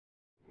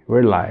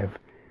We're live.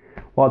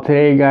 Well,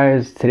 today,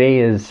 guys, today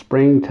is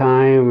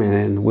springtime,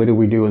 and what do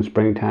we do in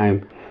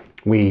springtime?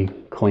 We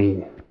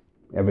clean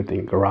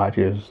everything,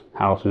 garages,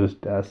 houses,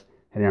 dust,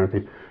 and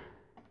everything.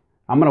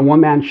 I'm on a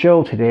one-man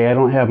show today. I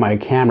don't have my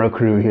camera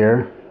crew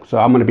here, so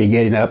I'm going to be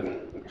getting up,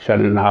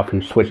 shutting it off,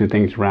 and switching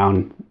things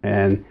around.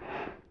 And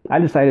I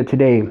decided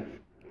today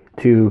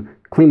to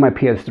clean my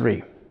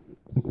PS3.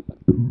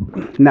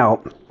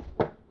 Now,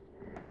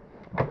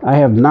 I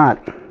have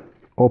not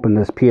opened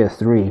this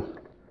PS3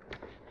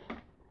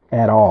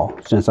 at all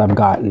since I've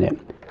gotten it.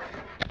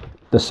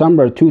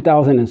 December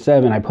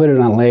 2007, I put it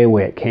on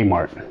layaway at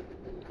Kmart.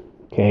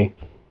 Okay,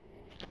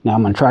 now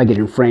I'm gonna try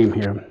getting frame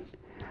here.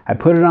 I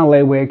put it on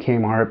layaway at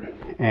Kmart,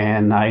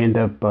 and I end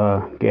up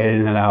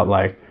getting it out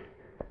like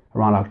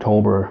around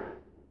October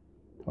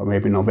or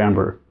maybe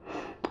November.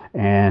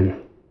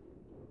 And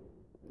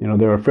you know,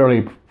 they were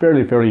fairly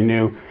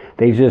new.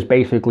 They just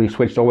basically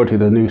switched over to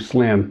the new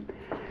Slim,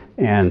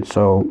 and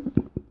so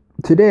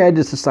today I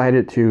just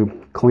decided to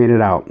clean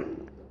it out.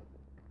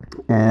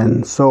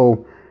 And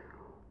so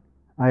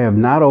I have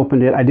not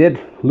opened it. I did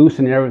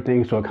loosen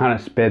everything, so it kind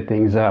of sped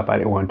things up. I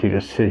didn't want to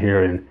just sit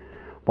here and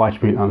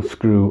watch me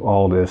unscrew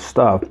all this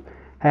stuff.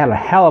 I had a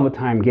hell of a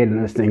time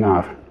getting this thing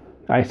off.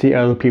 I see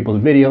other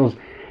people's videos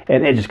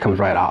and it just comes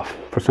right off.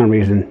 For some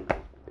reason,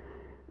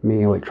 me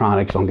and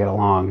electronics don't get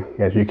along,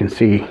 as you can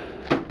see.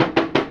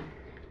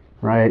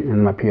 Right?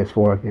 And my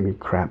PS4 gave me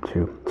crap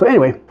too. So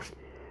anyway,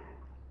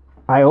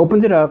 I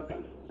opened it up.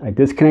 I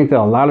disconnected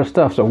a lot of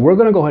stuff, so we're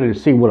gonna go ahead and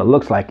see what it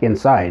looks like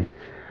inside.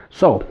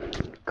 So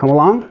come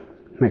along,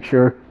 make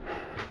sure.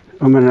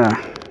 I'm gonna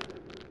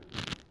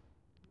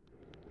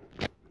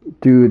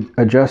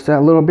adjust that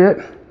a little bit.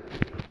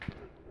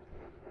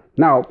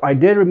 Now, I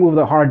did remove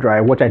the hard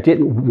drive, which I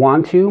didn't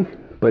want to,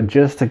 but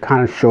just to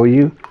kind of show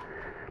you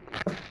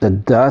the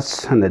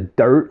dust and the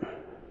dirt.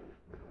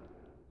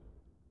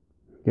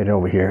 Get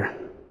over here.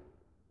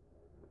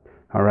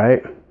 All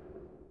right.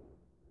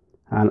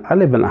 And I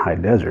live in a high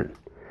desert,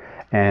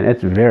 and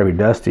it's very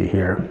dusty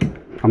here.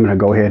 I'm gonna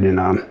go ahead and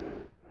I'll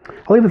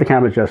leave the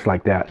camera just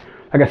like that.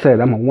 Like I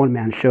said, I'm a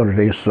one-man show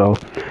today, so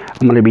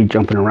I'm gonna be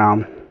jumping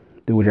around,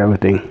 doing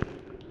everything.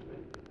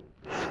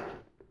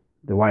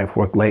 The wife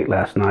worked late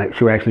last night.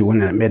 She actually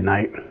went in at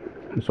midnight,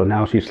 and so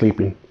now she's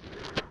sleeping.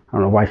 I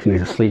don't know why she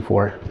needs to sleep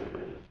for.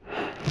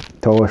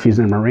 Told her she's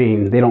in the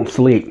Marine. They don't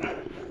sleep.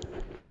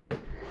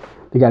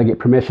 They got to get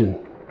permission.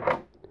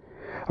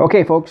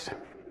 Okay, folks.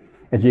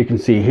 As you can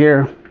see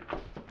here,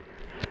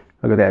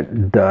 look at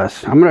that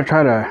dust. I'm going to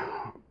try to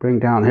bring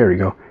down, here we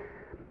go,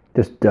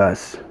 just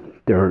dust,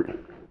 dirt.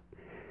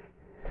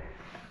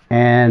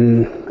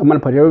 And I'm going to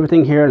put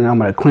everything here, and I'm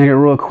going to clean it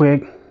real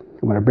quick.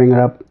 I'm going to bring it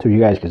up so you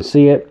guys can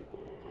see it.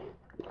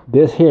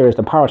 This here is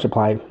the power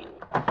supply.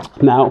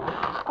 Now,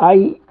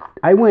 I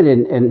went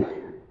in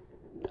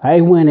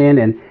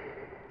and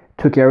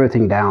took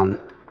everything down.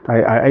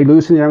 I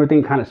loosened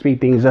everything, kind of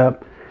speed things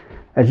up.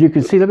 As you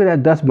can see, look at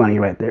that dust bunny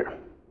right there.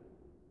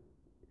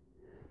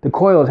 The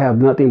coils have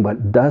nothing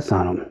but dust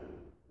on them.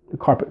 The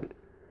carpet,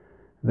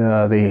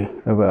 the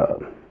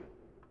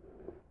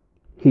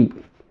heat.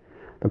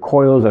 The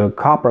coils, the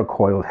copper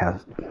coil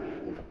has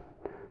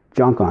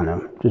junk on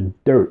them, just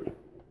dirt.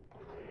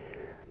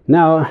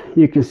 Now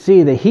you can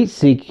see the heat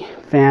sink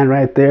fan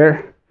right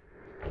there.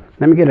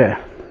 Let me get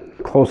a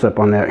close up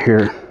on that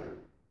here.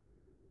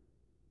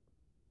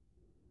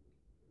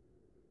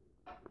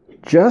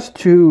 Just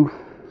to,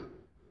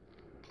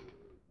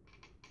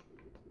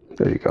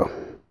 there you go.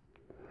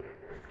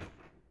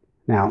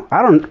 Now,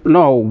 I don't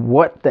know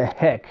what the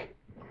heck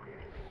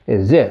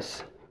is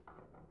this.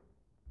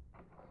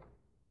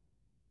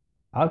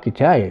 I could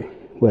tell you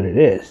what it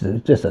is.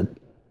 It's just a,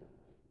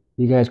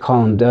 you guys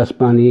call them dust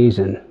bunnies,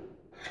 and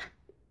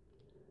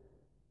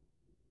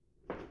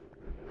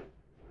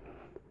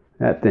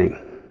that thing.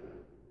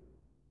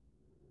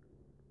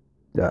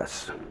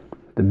 Dust.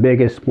 The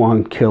biggest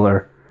one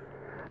killer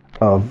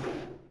of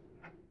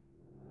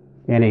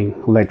any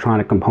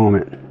electronic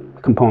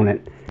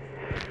component.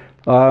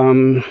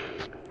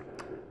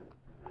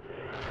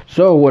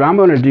 So what I'm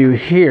going to do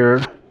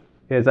here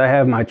is I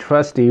have my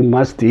trusty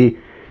musty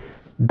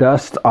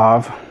dust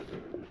off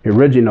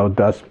original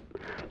dust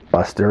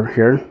buster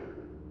here.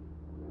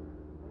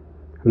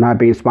 I'm not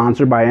being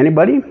sponsored by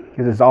anybody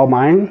because it's all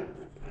mine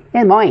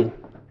and mine.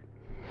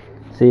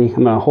 See,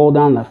 I'm going to hold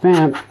down the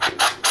fan.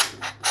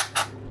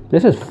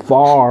 This is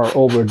far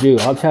overdue,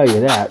 I'll tell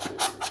you that.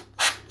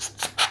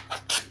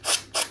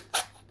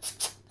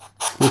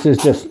 This is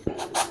just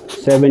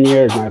 7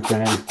 years, my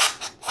friend.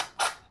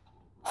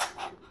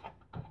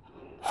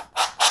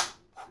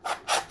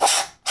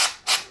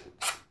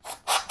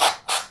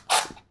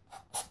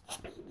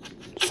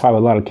 There's probably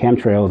a lot of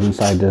chemtrails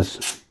inside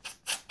this.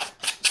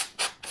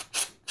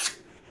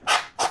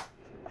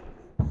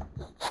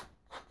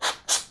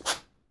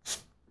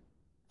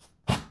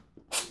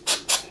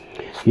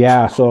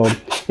 Yeah, so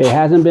it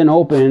hasn't been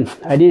open.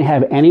 I didn't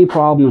have any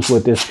problems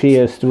with this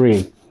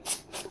PS3.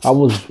 I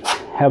was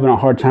having a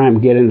hard time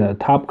getting the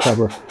top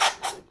cover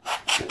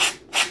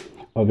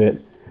of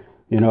it,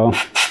 you know.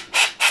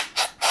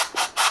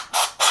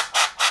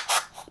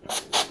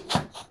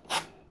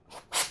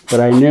 but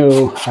I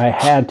knew I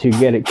had to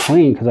get it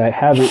clean because I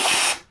haven't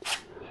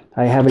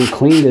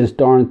cleaned this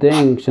darn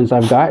thing since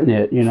I've gotten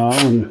it, you know.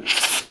 And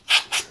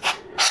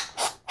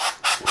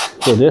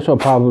so this will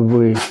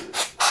probably,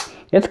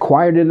 it's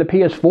quieter than the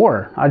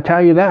PS4, I'll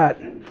tell you that.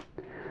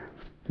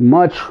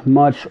 Much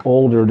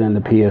older than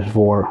the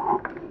PS4.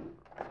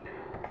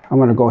 I'm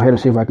gonna go ahead and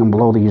see if I can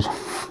blow these.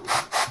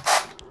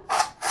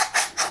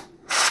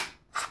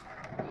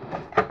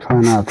 Try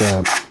not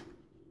to.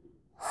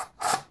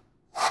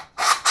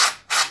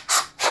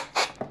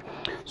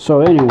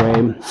 So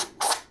anyway,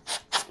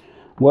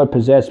 what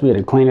possessed me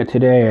to clean it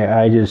today?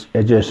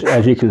 It just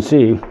as you can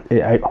see,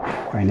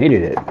 I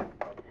needed it.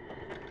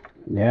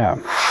 Yeah.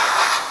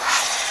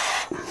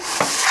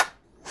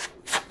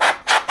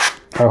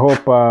 I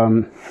hope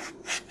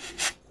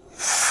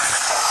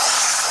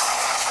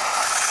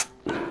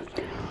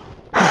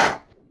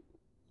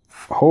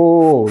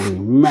holy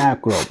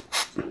mackerel.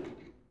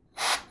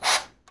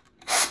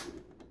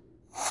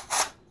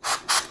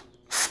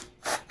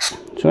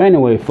 So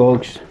anyway,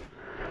 folks,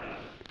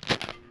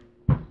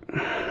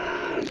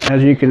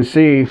 as you can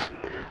see,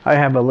 I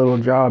have a little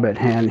job at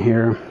hand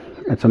here.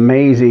 It's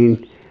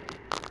amazing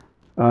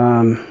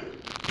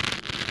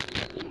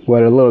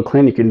what a little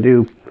cleaning can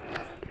do.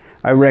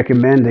 I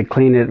recommend to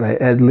clean it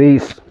at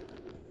least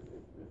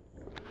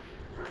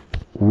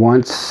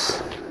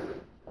once,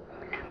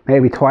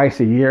 maybe twice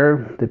a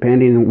year,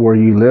 depending on where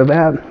you live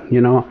at.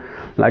 You know,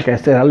 like I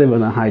said, I live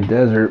in the high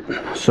desert,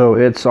 so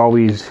it's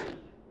always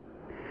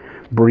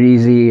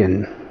breezy.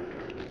 And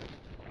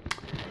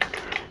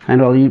I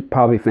know you're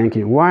probably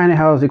thinking, why in the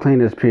hell is he clean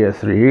this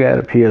PS3? You got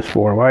a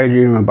PS4, why did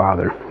you even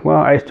bother?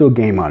 Well, I still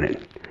game on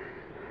it.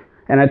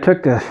 And I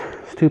took the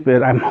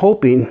stupid, I'm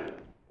hoping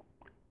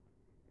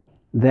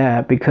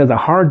that because the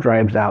hard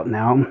drive's out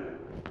now,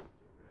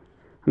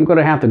 I'm going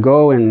to have to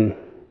go and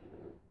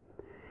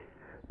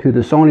to the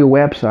Sony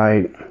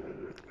website,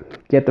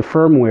 get the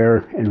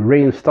firmware and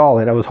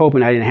reinstall it. I was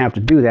hoping I didn't have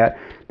to do that.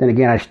 Then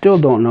again, I still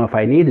don't know if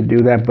I need to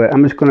do that, but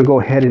I'm just going to go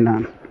ahead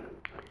and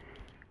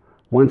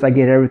once I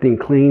get everything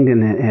cleaned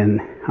and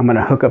I'm going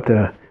to hook up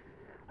the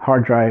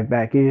hard drive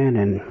back in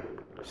and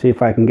see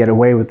if I can get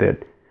away with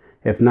it.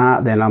 If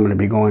not, then I'm going to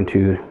be going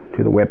to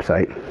the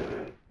website,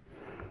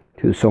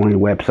 to the Sony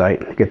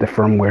website, to get the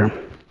firmware.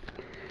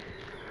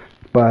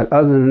 But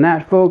other than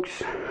that,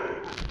 folks,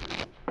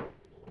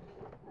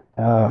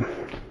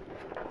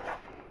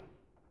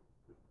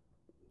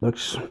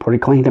 looks pretty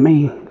clean to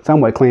me.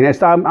 Somewhat clean.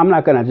 I'm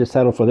not going to just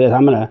settle for this.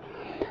 I'm going to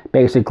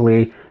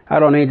basically, I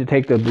don't need to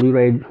take the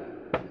Blu-ray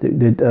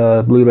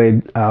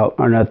out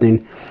or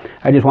nothing.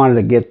 I just wanted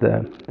to get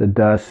the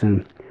dust,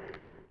 and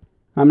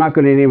I'm not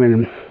going to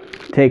even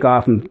take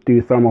off and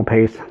do thermal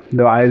paste,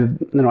 though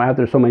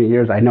after so many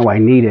years I know I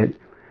need it,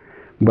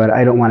 but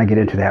I don't want to get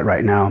into that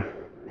right now.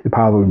 It'd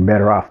probably be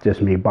better off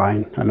just me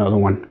buying another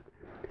one,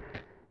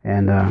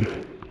 and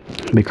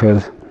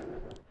because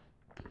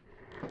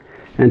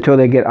until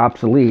they get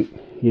obsolete,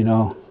 you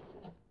know,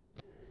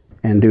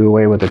 and do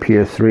away with the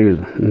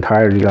PS3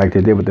 entirely like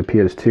they did with the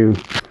PS2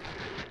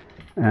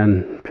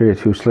 and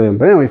PS2 Slim.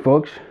 But anyway,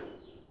 folks,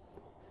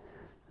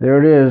 there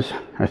it is.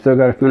 I still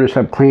got to finish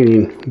up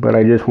cleaning, but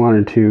I just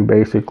wanted to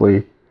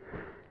basically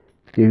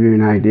give you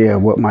an idea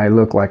of what might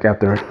look like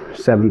after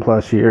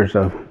 7+ years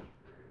of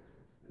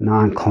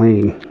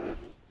non-clean,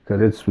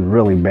 because it's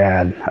really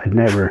bad. I'd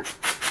never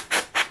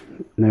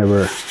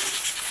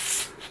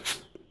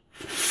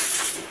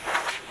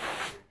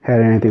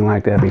had anything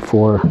like that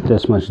before.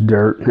 This much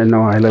dirt. And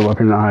no, I live up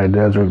in the high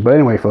desert. But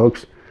anyway,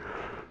 folks,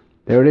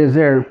 there it is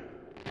there.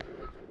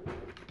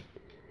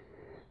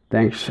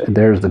 Thanks.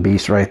 There's the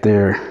beast right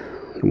there.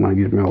 Don't want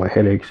to give me all the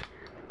headaches.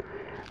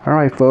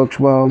 Alright, folks.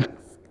 Well,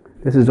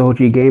 this is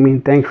OG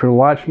Gaming. Thanks for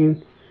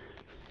watching.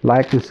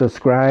 Like and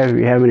subscribe. If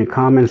you have any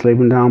comments, leave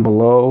them down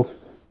below.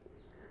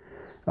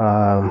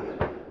 If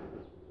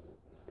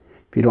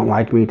you don't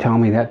like me, tell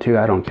me that too.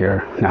 I don't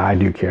care. No, I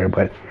do care,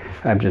 but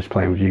I'm just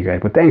playing with you guys.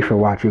 But thanks for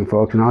watching,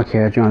 folks, and I'll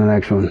catch you on the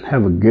next one.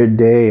 Have a good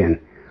day, and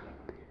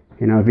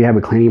you know, if you have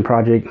a cleaning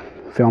project,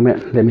 film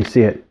it. Let me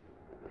see it.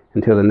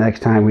 Until the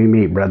next time we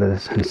meet,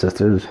 brothers and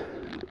sisters,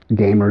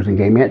 gamers and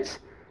gamettes.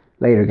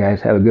 Later,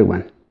 guys. Have a good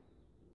one.